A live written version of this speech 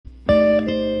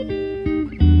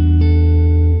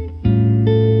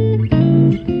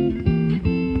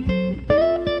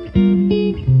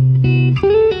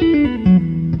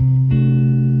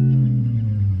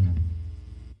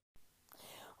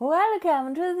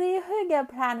the Huga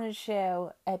Planner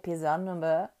Show, episode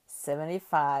number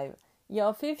 75,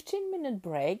 your 15-minute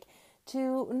break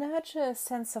to nurture a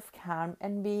sense of calm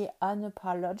and be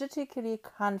unapologetically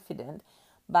confident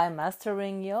by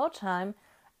mastering your time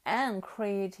and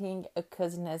creating a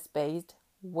cosiness-based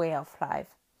way of life.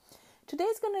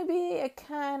 Today's going to be a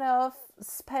kind of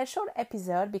special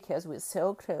episode because we're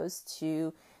so close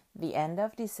to the end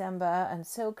of December and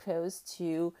so close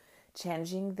to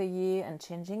changing the year and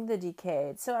changing the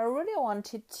decade. So I really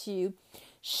wanted to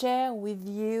share with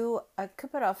you a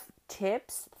couple of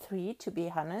tips, 3 to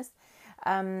be honest,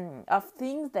 of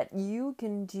things that you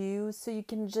can do so you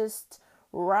can just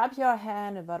wrap your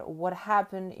head about what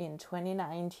happened in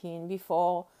 2019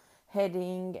 before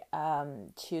heading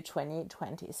to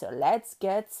 2020. So let's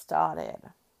get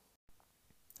started.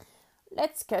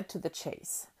 Let's get to the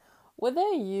chase.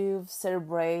 Whether you've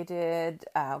celebrated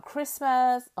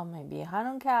Christmas or maybe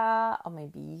Hanukkah or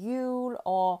maybe Yule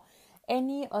or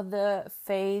any other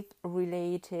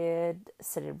faith-related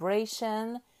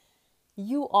celebration,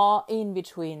 you are in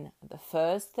between the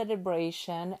first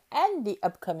celebration and the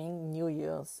upcoming New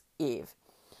Year's Eve.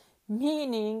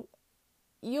 Meaning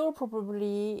you're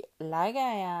probably, like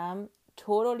I am,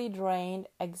 totally drained,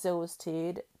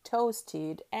 exhausted,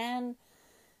 toasted, and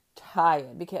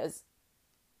tired because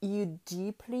you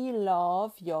deeply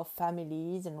love your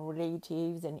families and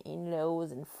relatives and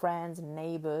in-laws and friends and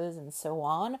neighbors and so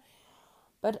on.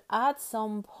 But at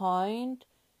some point,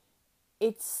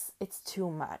 it's too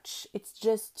much. It's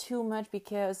just too much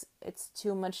because it's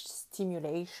too much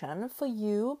stimulation for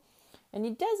you. And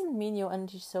it doesn't mean you're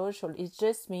antisocial. It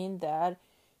just means that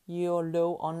you're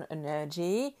low on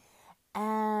energy.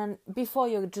 And before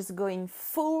you're just going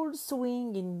full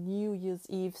swing in New Year's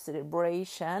Eve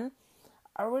celebration,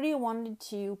 I really wanted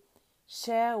to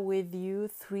share with you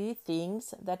 3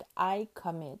 things that I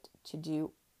commit to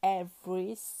do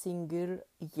every single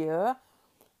year.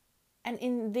 And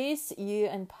in this year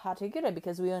in particular,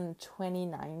 because we're in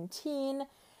 2019,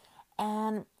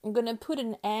 and I'm going to put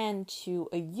an end to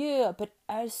a year, but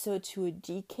also to a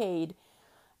decade.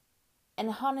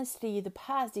 And honestly, the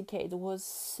past decade was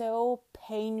so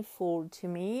painful to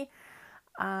me.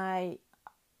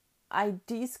 I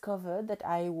discovered that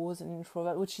I was an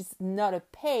introvert, which is not a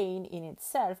pain in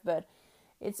itself, but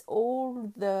it's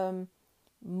all the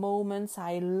moments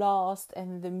I lost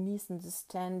and the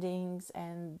misunderstandings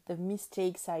and the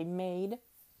mistakes I made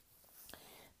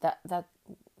that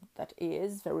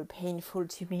is very painful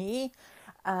to me.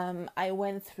 I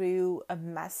went through a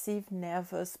massive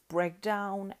nervous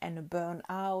breakdown and a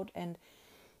burnout, and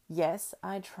yes,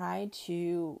 I tried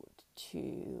to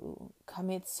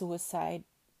commit suicide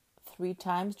 3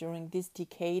 times during this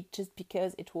decade just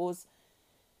because it was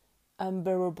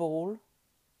unbearable.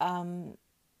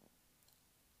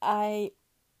 I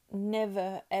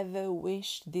never ever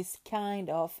wished this kind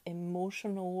of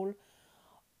emotional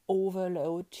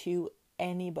overload to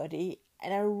anybody,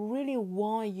 and I really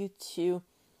want you to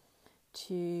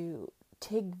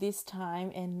take this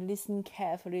time and listen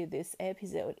carefully to this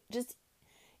episode. Just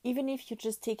even if you're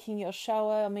just taking your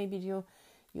shower, or maybe you're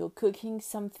cooking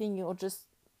something, you're just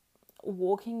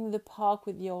walking in the park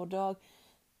with your dog,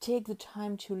 take the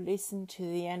time to listen to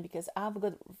the end because I've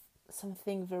got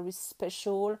something very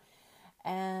special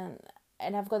and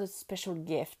I've got a special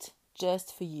gift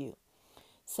just for you.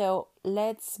 So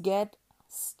let's get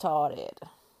started.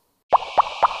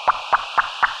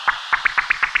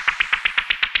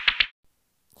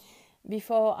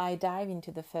 Before I dive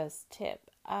into the first tip,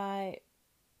 I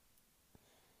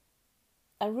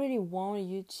really want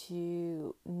you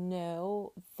to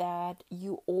know that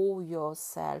you owe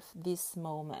yourself this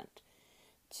moment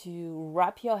to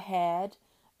wrap your head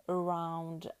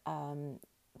around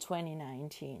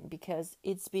 2019 because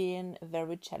it's been a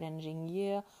very challenging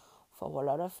year for a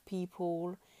lot of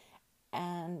people,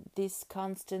 and this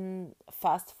constant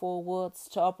fast forward,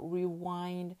 stop,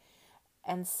 rewind,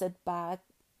 and setback,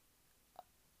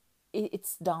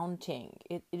 it's daunting.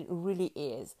 It really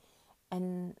is.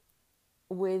 And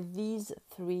with these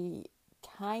 3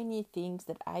 tiny things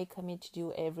that I commit to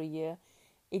do every year,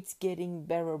 it's getting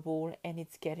bearable and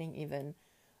it's getting even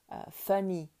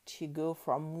funny to go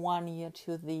from one year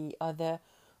to the other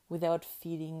without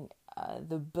feeling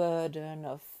the burden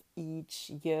of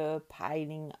each year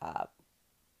piling up.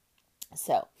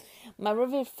 So, my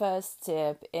very first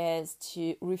tip is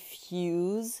to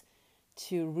refuse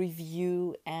to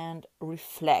review and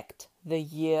reflect the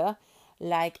year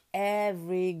like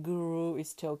every guru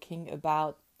is talking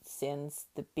about since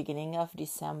the beginning of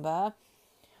December.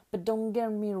 But don't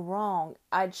get me wrong,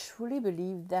 I truly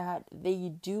believe that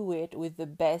they do it with the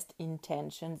best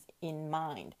intentions in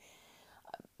mind.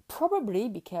 probably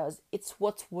because it's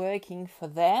what's working for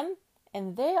them,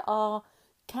 and they are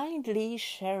kindly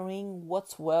sharing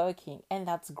what's working, and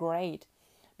that's great,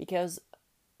 because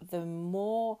the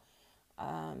more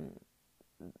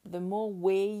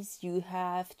ways you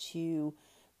have to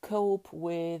cope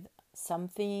with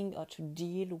something or to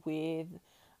deal with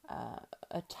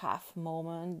a tough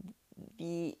moment,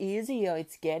 the easier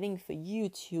it's getting for you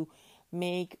to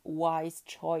make wise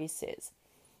choices.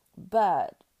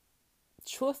 But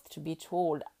truth to be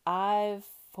told, I've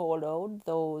followed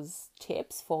those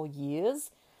tips for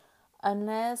years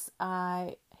unless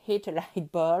I hit a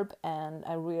light bulb and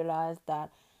I realized that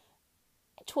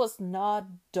it was not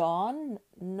done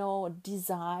nor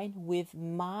designed with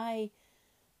my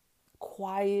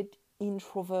quiet,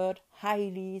 introvert,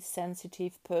 highly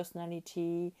sensitive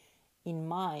personality in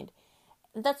mind.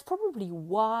 That's probably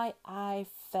why I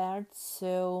felt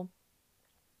so,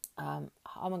 how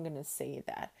am I going to say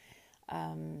that?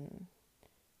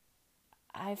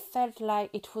 I felt like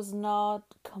it was not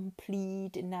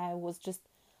complete and I was just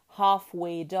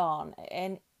halfway done.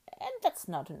 And that's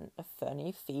not a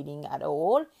funny feeling at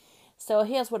all. So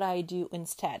here's what I do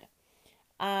instead.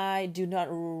 I do not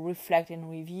reflect and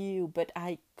review, but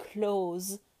I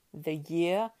close the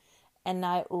year and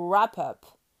I wrap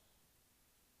up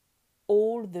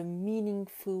all the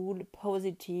meaningful,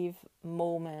 positive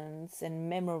moments and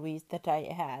memories that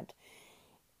I had.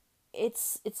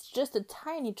 It's just a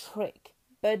tiny trick,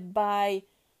 but by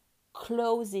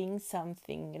closing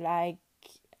something like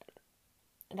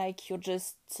you're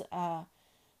just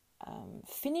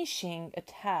finishing a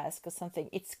task or something,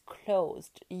 it's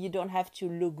closed. You don't have to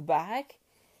look back,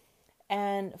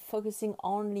 and focusing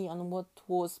only on what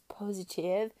was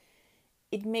positive,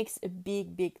 it makes a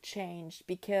big change,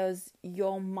 because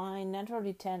your mind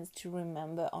naturally tends to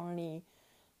remember only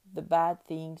the bad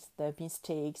things, the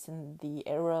mistakes and the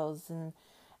errors and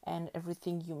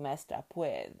everything you messed up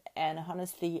with. And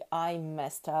honestly, I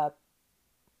messed up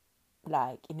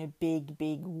like in a big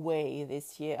way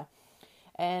this year.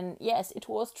 And yes, it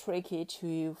was tricky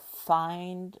to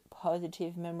find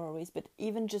positive memories, but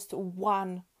even just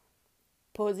one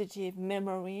positive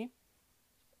memory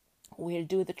will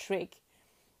do the trick.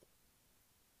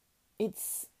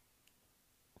 It's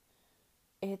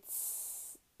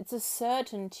a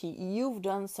certainty you've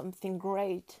done something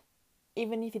great,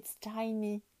 even if it's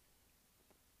tiny.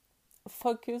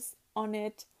 Focus on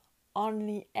it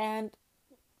only, and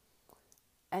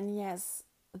yes,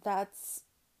 that's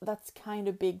kind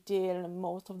of big deal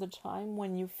most of the time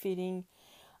when you're feeling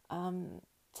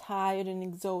tired and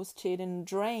exhausted and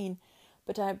drained.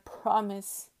 But I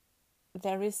promise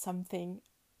there is something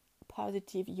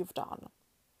positive you've done.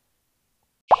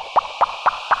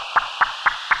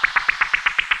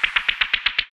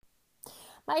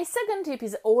 My second tip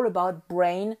is all about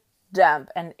brain dump.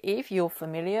 And if you're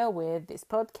familiar with this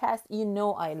podcast, you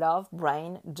know I love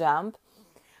brain dump.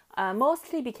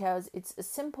 Mostly because it's a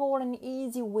simple and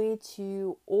easy way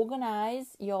to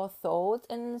organize your thoughts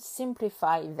and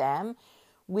simplify them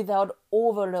without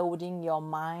overloading your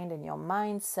mind and your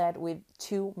mindset with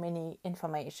too many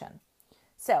information.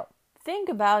 So think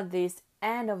about this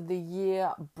end of the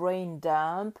year brain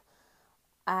dump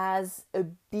as a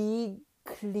big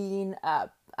clean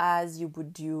up, as you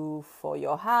would do for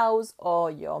your house or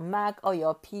your Mac or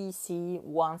your PC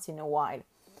once in a while.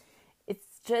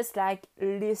 It's just like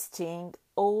listing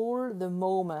all the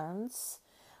moments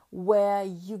where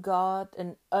you got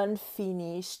an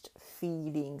unfinished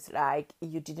feelings, like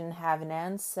you didn't have an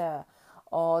answer,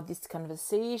 or this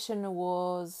conversation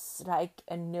was like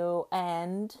a no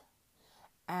end,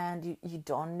 and you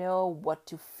don't know what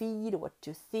to feel, what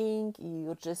to think.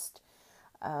 You're just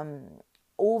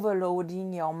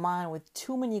overloading your mind with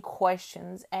too many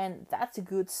questions, and that's a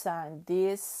good sign.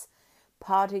 This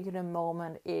particular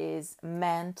moment is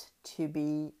meant to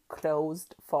be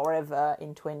closed forever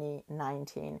in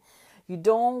 2019. You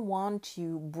don't want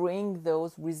to bring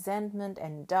those resentment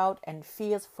and doubt and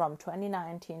fears from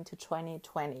 2019 to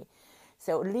 2020.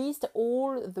 So list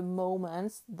all the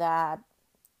moments that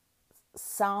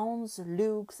sounds,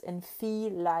 looks and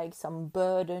feel like some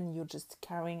burden you're just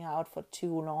carrying out for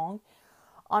too long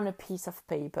on a piece of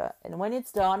paper. And when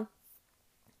it's done,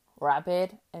 wrap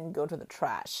it and go to the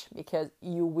trash, because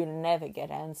you will never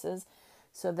get answers.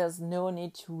 So there's no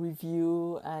need to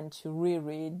review and to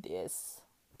reread this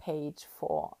page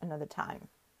for another time.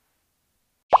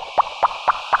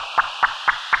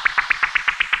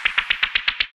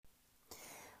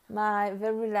 My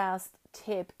very last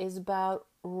tip is about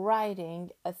writing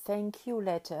a thank you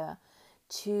letter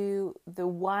to the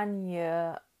 1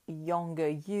 year younger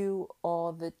you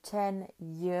or the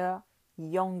 10-year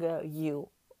younger you,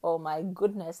 Oh my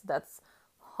goodness, that's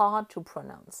hard to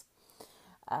pronounce.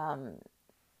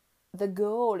 The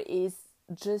goal is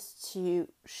just to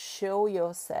show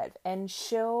yourself and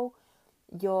show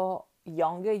your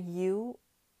younger you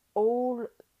all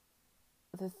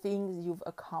the things you've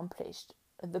accomplished,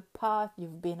 the path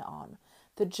you've been on,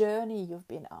 the journey you've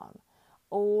been on,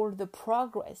 all the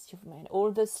progress you've made,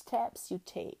 all the steps you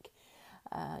took,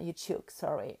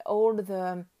 all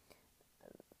the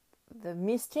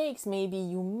mistakes maybe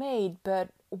you made, but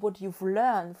what you've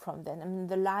learned from them, and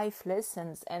the life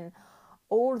lessons, and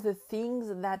all the things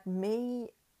that may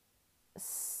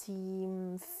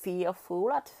seem fearful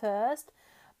at first,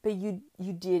 but you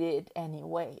did it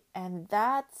anyway. And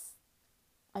that's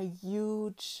a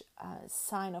huge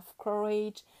sign of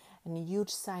courage and a huge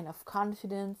sign of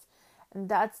confidence. And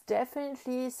that's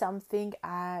definitely something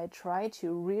I try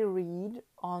to reread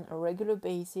on a regular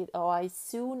basis, or as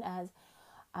soon as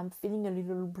I'm feeling a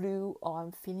little blue or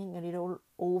I'm feeling a little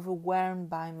overwhelmed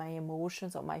by my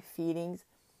emotions or my feelings.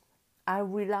 I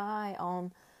rely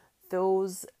on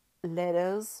those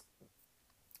letters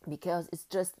because it's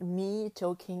just me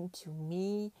talking to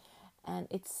me, and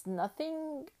it's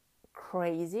nothing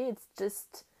crazy. It's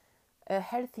just a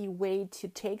healthy way to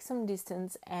take some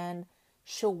distance and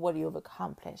show what you've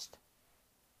accomplished.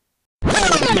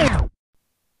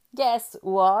 Guess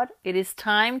what? It is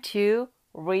time to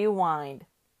rewind.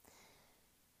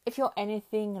 If you're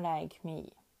anything like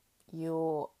me,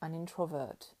 you're an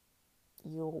introvert,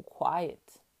 you're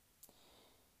quiet,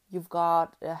 you've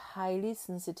got a highly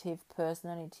sensitive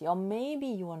personality, or maybe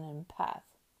you're an empath.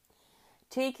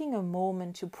 Taking a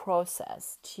moment to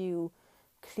process, to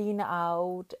clean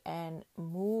out and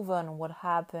move on what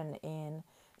happened in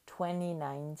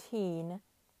 2019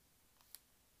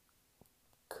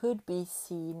 could be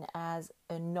seen as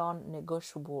a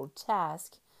non-negotiable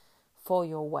task for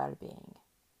your well-being.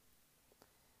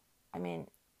 I mean,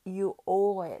 you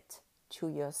owe it to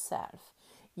yourself.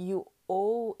 You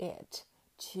owe it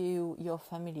to your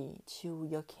family, to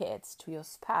your kids, to your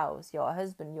spouse, your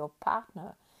husband, your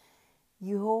partner.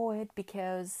 You owe it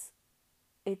because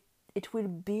it will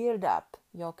build up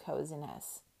your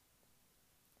cosiness.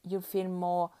 You feel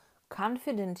more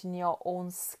confident in your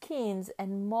own skins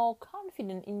and more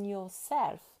confident in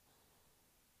yourself.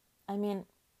 I mean,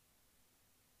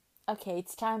 okay,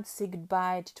 it's time to say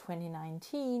goodbye to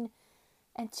 2019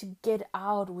 and to get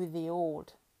out with the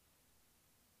old.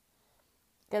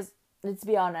 Because let's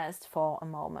be honest for a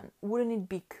moment, wouldn't it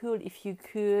be cool if you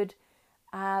could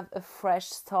have a fresh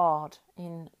start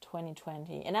in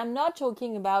 2020? And I'm not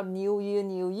talking about new year,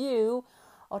 new you,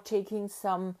 or taking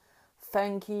some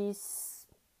funky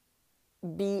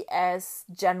BS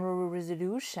January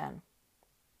resolution.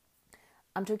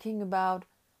 I'm talking about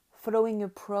following a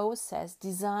process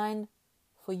designed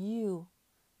for you,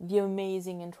 the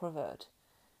amazing introvert,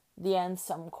 the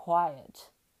handsome quiet,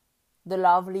 the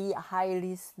lovely,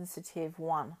 highly sensitive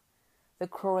one, the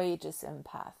courageous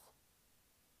empath.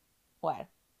 Well,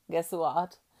 guess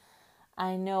what?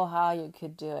 I know how you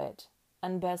could do it.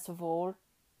 And best of all,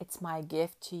 it's my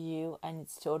gift to you, and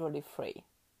it's totally free.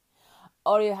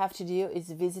 All you have to do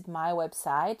is visit my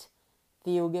website,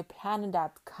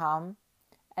 theyogaplanner.com,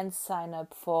 and sign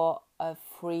up for a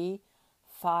free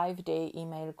 5-day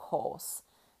email course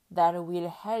that will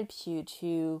help you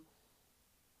to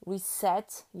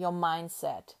reset your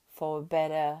mindset for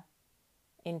better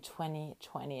in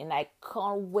 2020. And I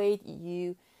can't wait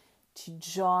you to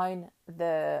join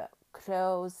the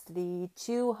closely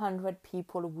 200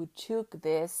 people who took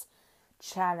this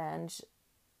challenge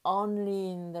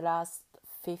only in the last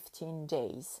 15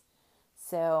 days.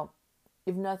 So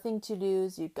you've nothing to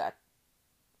lose. You've got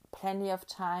plenty of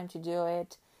time to do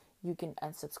it. You can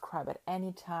unsubscribe at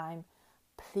any time.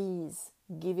 Please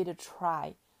give it a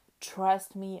try.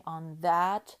 Trust me on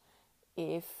that.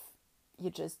 If you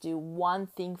just do one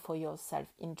thing for yourself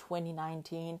in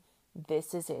 2019,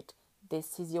 this is it.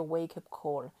 This is your wake-up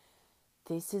call.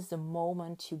 This is the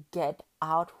moment to get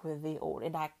out with the old.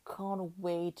 And I can't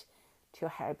wait to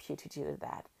help you to do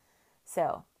that.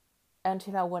 So,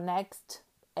 until our next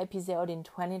episode in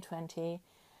 2020,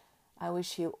 I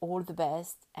wish you all the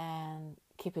best and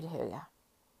keep it yoga.